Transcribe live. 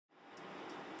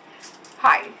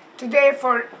Hi, today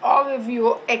for all of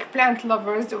you eggplant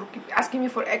lovers who keep asking me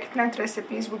for eggplant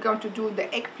recipes, we're going to do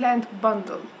the eggplant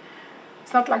bundle.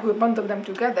 It's not like we bundle them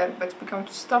together, but we're going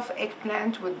to stuff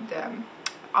eggplant with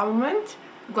almond,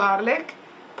 garlic,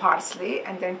 parsley,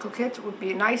 and then cook it. It would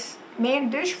be a nice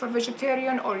main dish for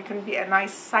vegetarian, or it can be a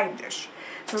nice side dish.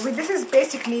 So this is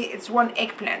basically, it's one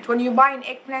eggplant. When you buy an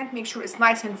eggplant, make sure it's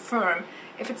nice and firm.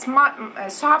 If it's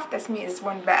soft, that means it's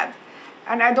one bad.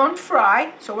 And I don't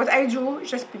fry, so what I do is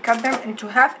just cut them into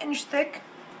 1/2 inch thick,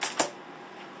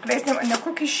 place them in a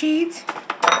cookie sheet.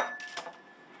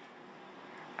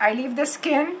 I leave the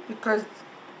skin, because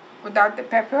without the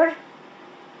pepper,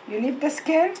 you leave the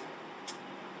skin.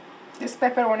 This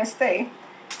pepper wanna stay,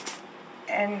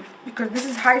 and because this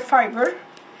is high fiber.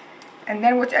 And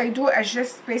then what I do is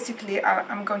just basically,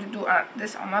 I'm going to do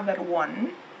this another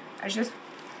one. I just,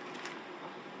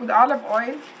 with olive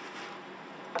oil,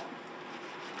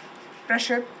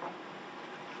 brush it.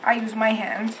 I use my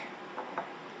hand.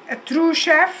 A true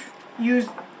chef use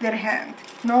their hand.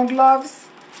 No gloves,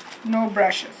 no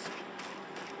brushes.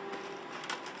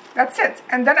 That's it.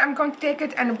 And then I'm going to take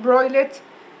it and broil it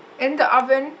in the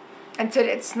oven until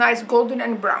it's nice golden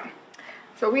and brown.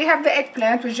 So we have the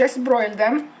eggplant. We just broiled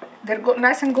them. They're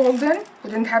nice and golden. We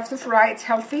didn't have to fry. It's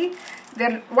healthy.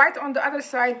 They're white on the other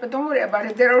side, but don't worry about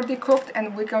it. They're already cooked,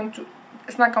 and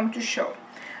it's not going to show.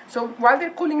 So while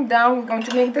they're cooling down, we're going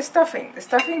to make the stuffing. The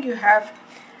stuffing, you have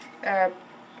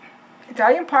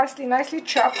Italian parsley, nicely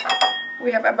chopped.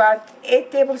 We have about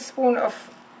 8 tablespoons of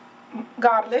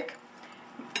garlic,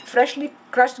 freshly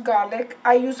crushed garlic.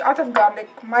 I use out of garlic.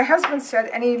 My husband said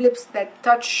any lips that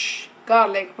touch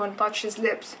garlic won't touch his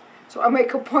lips. So I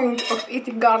make a point of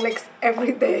eating garlic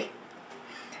every day.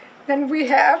 Then we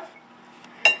have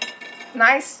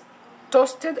nice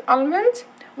toasted almond.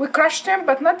 We crush them,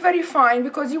 but not very fine,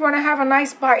 because you want to have a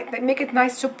nice bite. They make it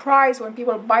nice surprise when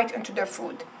people bite into their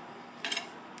food.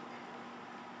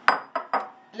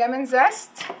 Lemon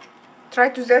zest. Try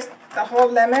to zest the whole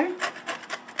lemon.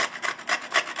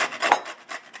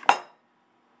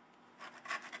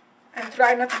 And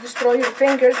try not to destroy your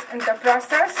fingers in the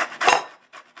process.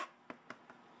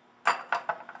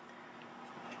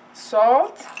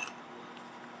 Salt.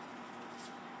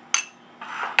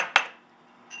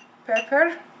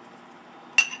 Pepper.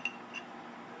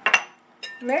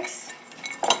 Mix.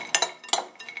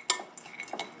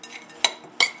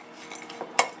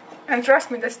 And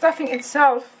trust me, the stuffing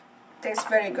itself tastes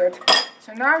very good.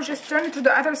 So now just turn it to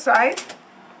the other side.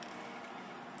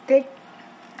 Take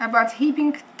about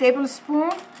heaping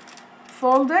tablespoon,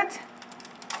 fold it,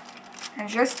 and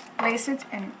just place it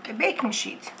in a baking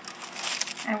sheet.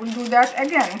 And we'll do that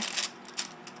again.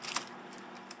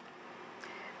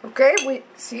 Okay, we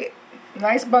see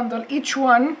nice bundle. Each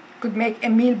one could make a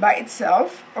meal by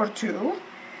itself or two.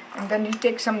 And then you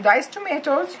take some diced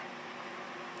tomatoes,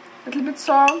 a little bit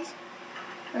salt,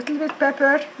 a little bit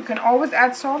pepper. You can always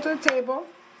add salt to the table.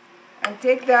 And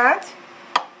take that,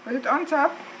 put it on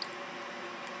top.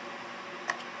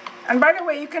 And by the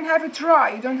way, you can have it raw.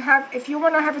 You don't have, if you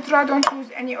want to have it raw, don't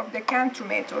use any of the canned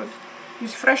tomatoes.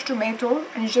 Use fresh tomato,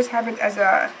 and you just have it as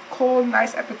a cold,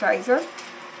 nice appetizer.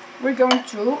 We're going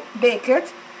to bake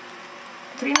it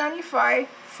 395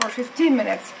 for 15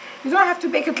 minutes. You don't have to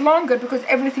bake it longer because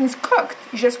everything's cooked.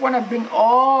 You just want to bring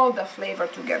all the flavor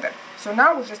together. So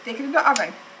now we'll just take it to the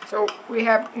oven. So we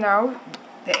have now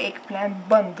the eggplant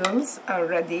bundles are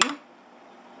ready.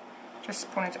 Just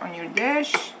spoon it on your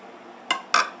dish.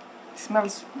 It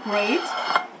smells great.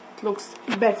 It looks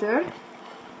better.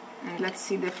 And let's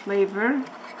see the flavor.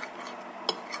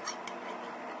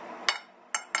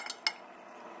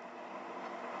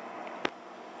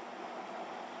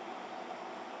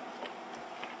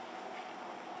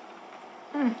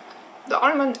 The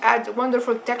almond adds a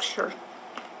wonderful texture.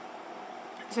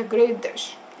 It's a great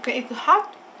dish. You can eat it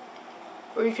hot,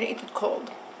 or you can eat it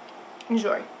cold.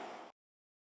 Enjoy.